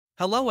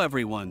Hello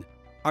everyone.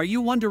 Are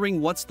you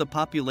wondering what's the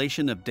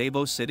population of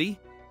Davao City?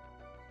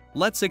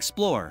 Let's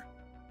explore.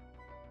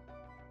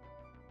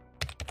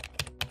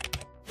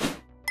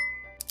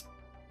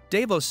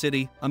 Davao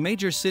City, a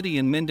major city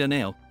in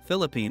Mindanao,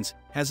 Philippines,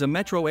 has a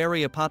metro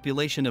area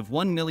population of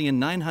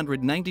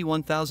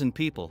 1,991,000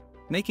 people,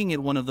 making it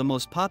one of the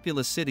most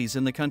populous cities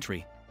in the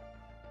country.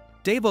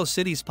 Davao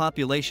City's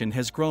population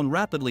has grown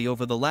rapidly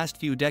over the last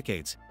few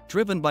decades,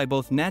 driven by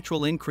both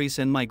natural increase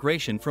and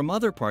migration from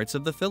other parts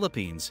of the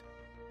Philippines.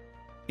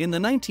 In the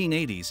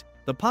 1980s,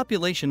 the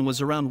population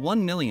was around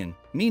 1 million,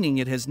 meaning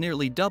it has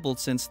nearly doubled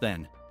since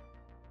then.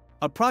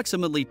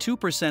 Approximately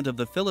 2% of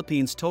the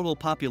Philippines' total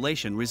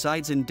population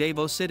resides in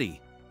Davao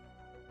City.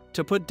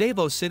 To put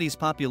Davao City's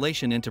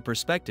population into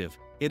perspective,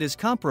 it is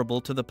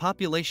comparable to the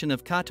population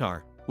of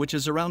Qatar, which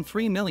is around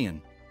 3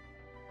 million.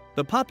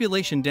 The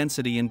population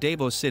density in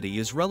Davao City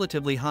is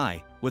relatively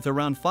high, with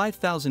around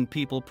 5,000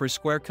 people per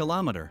square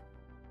kilometer.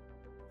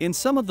 In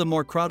some of the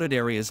more crowded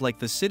areas like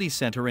the city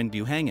center and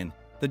Buhangan,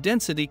 the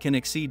density can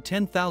exceed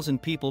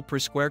 10,000 people per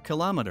square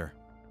kilometer.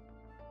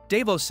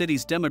 Davao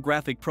City's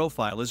demographic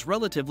profile is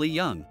relatively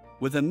young,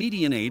 with a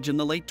median age in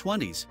the late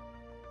 20s.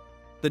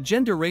 The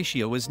gender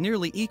ratio is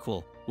nearly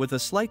equal, with a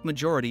slight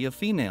majority of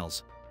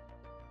females.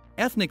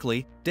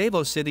 Ethnically,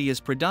 Davao City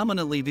is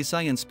predominantly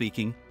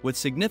Visayan-speaking, with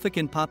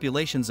significant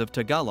populations of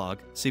Tagalog,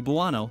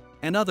 Cebuano,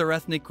 and other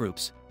ethnic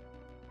groups.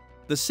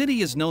 The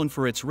city is known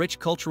for its rich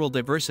cultural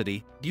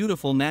diversity,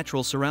 beautiful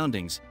natural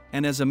surroundings,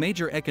 and as a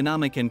major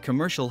economic and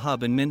commercial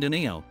hub in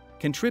Mindanao,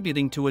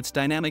 contributing to its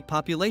dynamic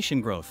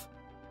population growth.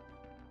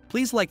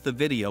 Please like the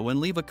video and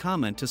leave a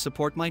comment to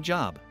support my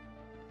job.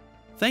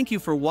 Thank you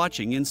for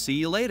watching and see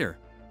you later.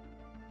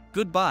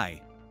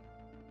 Goodbye.